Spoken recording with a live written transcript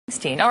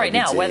16. All right,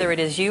 now, whether it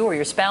is you or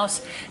your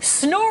spouse,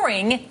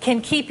 snoring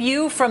can keep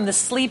you from the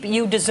sleep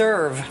you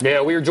deserve.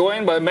 Yeah, we are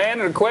joined by a man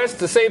in a quest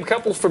to save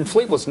couples from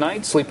sleepless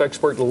nights. Sleep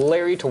expert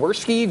Larry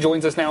Twersky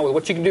joins us now with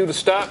what you can do to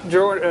stop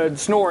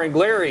snoring.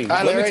 Larry,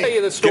 Hi, let me tell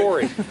you the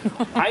story.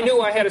 I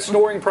knew I had a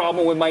snoring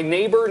problem when my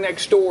neighbor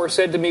next door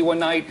said to me one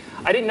night,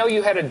 I didn't know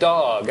you had a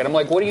dog. And I'm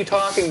like, what are you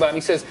talking about? And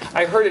he says,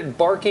 I heard it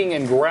barking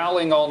and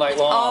growling all night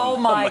long. Oh,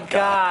 my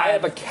God. I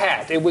have a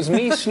cat. It was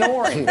me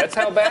snoring. That's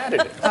how bad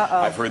it is.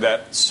 I've heard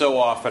that so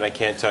often, I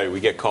can't tell you.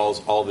 We get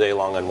calls all day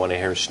long on when I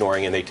hear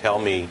snoring, and they tell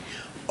me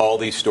all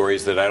these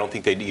stories that I don't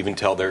think they'd even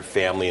tell their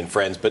family and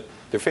friends, but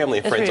their family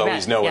and friends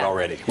always know it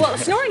already. Well,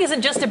 snoring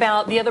isn't just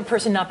about the other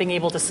person not being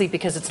able to sleep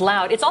because it's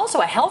loud. It's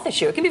also a health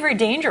issue. It can be very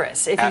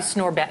dangerous if you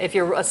snore if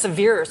you're a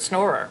severe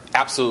snorer.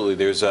 Absolutely.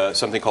 There's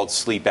something called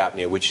sleep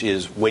apnea, which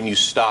is when you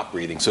stop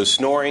breathing. So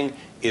snoring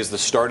is the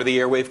start of the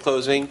airwave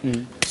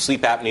closing.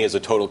 Sleep apnea is a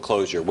total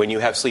closure. When you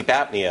have sleep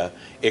apnea,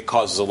 it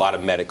causes a lot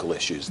of medical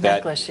issues.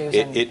 And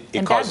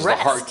causes bad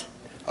the heart.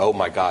 Oh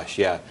my gosh,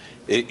 yeah.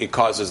 It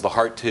causes the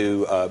heart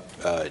to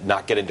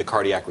not get into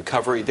cardiac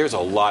recovery. There's a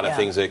lot of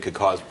things that it could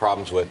cause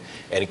problems with,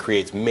 and it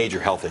creates major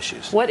health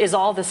issues. What is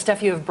all the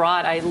stuff you have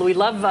brought? We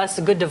love us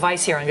a good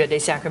device here on Good Day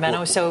Sacramento.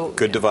 Well, so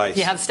good device.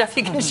 You have stuff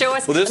you can show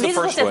us. Well, this is the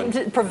first one.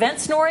 To prevent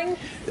snoring?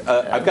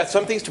 I've got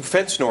some things to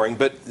prevent snoring,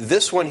 but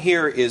this one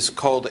here is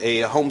called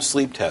a home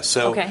sleep test.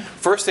 So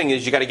first thing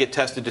is you got to get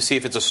tested to see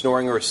if it's a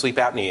snoring or a sleep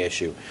apnea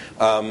issue.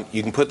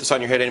 You can put this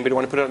on your head. Anybody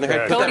want to put it on their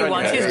head? Cody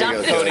wants his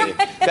done. Cody,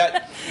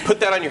 put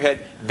that on your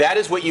head. That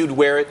is what you'd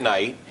wear at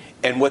night.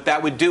 And what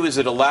that would do is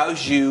it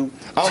allows you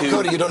to...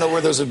 Cody, you don't know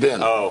where those have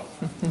been. Oh,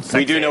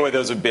 we do know where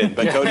those have been,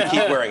 but Cody,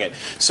 keep wearing it.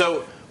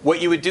 So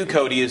what you would do,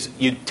 Cody, is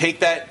you'd take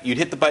that, you'd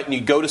hit the button,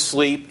 you'd go to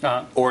sleep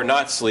or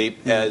not sleep,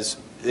 and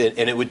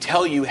it would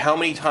tell you how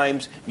many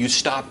times you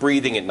stop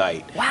breathing at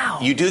night. Wow.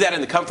 You do that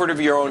in the comfort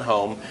of your own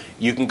home.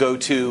 You can go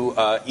to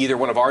either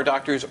one of our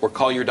doctors or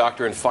call your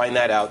doctor and find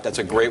that out. That's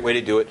a great way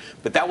to do it.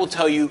 But that will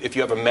tell you if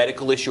you have a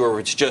medical issue or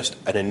if it's just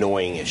an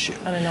annoying issue.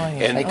 An annoying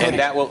issue. And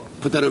that will...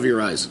 Put that over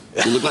your eyes.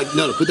 You look like...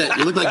 put that...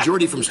 You look like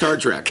Geordi from Star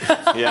Trek.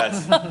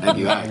 Yes. Thank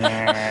you.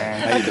 Hi.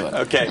 How you doing?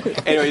 Okay.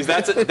 Anyways,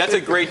 that's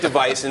a great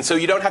device. And so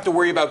you don't have to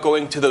worry about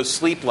going to those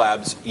sleep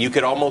labs. You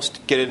could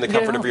almost get it in the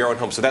comfort of your own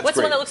home. So that's What's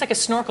great. the one that looks like a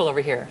snorkel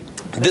over here?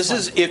 This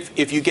is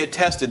if you get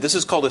tested. This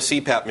is called a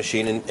CPAP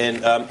machine.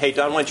 And hey,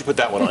 Don, why don't you put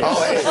that one on?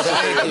 Oh, hey,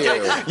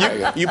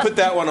 thank you. You put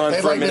that one on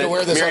for a minute.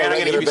 Marianne, I'm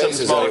going to give you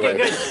something small.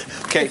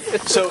 Okay,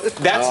 so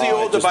that's the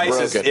old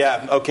devices.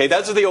 Yeah, okay,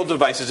 those are the old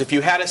devices. If you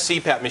had a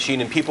CPAP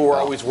machine and people were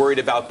always worried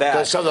about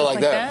that. Something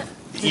like that.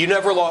 You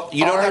don't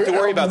have to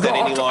worry about that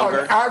any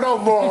longer.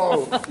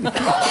 Animal.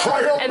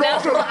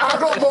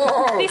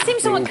 They seem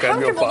so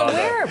uncomfortable to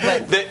wear.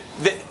 But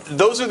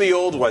those are the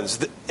old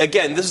ones.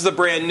 Again, this is the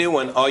brand new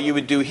one. All you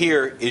would do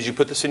here is you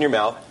put this in your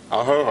mouth. Hey,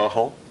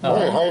 how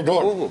you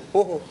doing?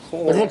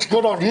 It looks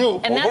good on you.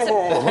 And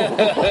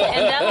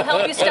that'll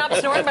help you stop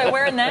snoring by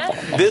wearing that?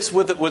 This,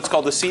 with what's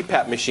called the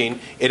CPAP machine,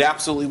 it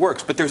absolutely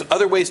works. But there's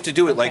other ways to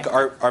do it. Like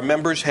our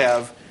members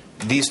have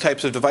these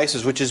types of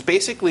devices, which is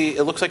basically,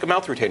 it looks like a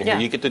mouth retainer. Yeah.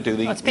 You get to do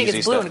the it's pink, easy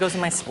it's blue, stuff. and it goes in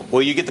my...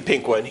 Well, you get the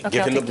pink one.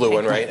 Give him the blue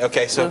one, right?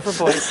 Okay, so... Blue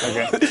for boys.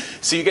 Okay.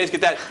 So you guys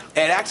get that.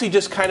 And it actually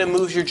just kind of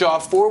moves your jaw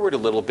forward a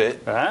little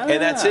bit,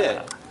 and that's it.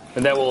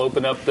 And that will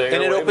open up the airway.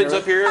 And it opens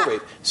up your airway.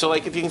 So,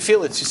 like, if you can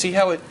feel it, you see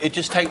how it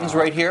just tightens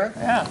right here?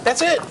 Yeah.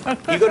 That's it.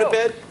 You go to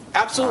bed,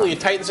 absolutely, it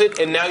tightens it,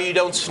 and now you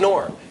don't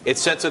snore. It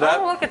sets it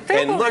up,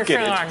 and look at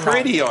it. It's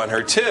pretty on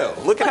her, too.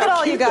 Look at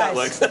how cute that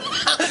looks.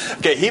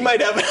 Okay, he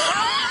might have...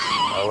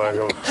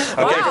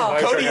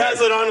 Okay, Cody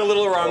has it on a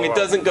little wrong. It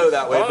doesn't go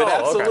that way, but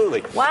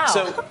absolutely. Okay. Wow.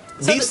 So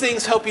these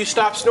things help you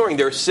stop snoring.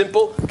 They're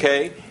simple,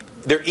 okay?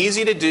 They're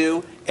easy to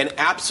do, and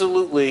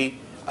absolutely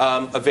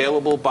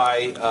available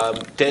by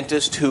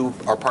dentists who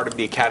are part of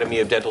the Academy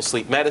of Dental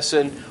Sleep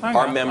Medicine.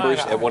 Our members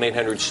at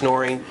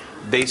 1-800-SNORING.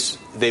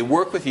 They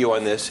work with you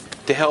on this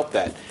to help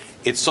that.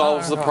 It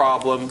solves the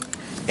problem,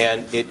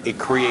 and it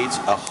creates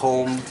a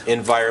home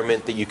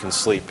environment that you can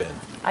sleep in.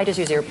 I just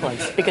use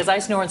earplugs because I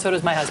snore and so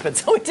does my husband.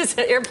 So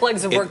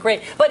earplugs have worked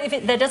great. But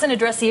that doesn't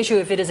address the issue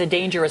if it is a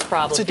dangerous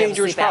problem. It's a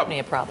dangerous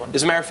apnea problem.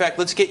 As a matter of fact,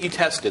 let's get you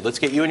tested. Let's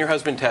get you and your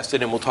husband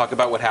tested, and we'll talk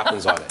about what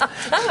happens on it.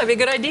 That might be a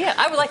good idea.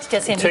 I would like to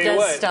test him. Tell you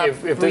what,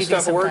 if this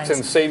stuff works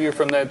and save you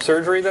from that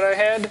surgery that I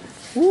had,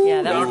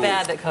 yeah, that was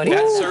bad that Cody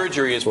had. That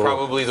surgery is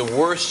probably the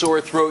worst sore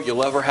throat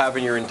you'll ever have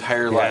in your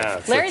entire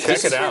life. So Larry,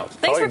 check it out.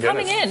 Thanks for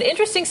coming in.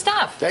 Interesting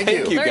stuff. Thank you.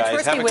 Thank you,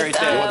 guys. Have a great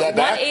day. You want that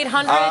back?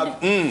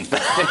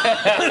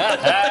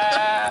 1-800.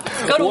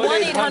 Go to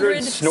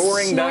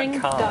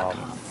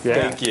 1-800-SNORING.com. Yeah.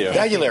 Thank you.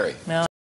 Thank you, Larry.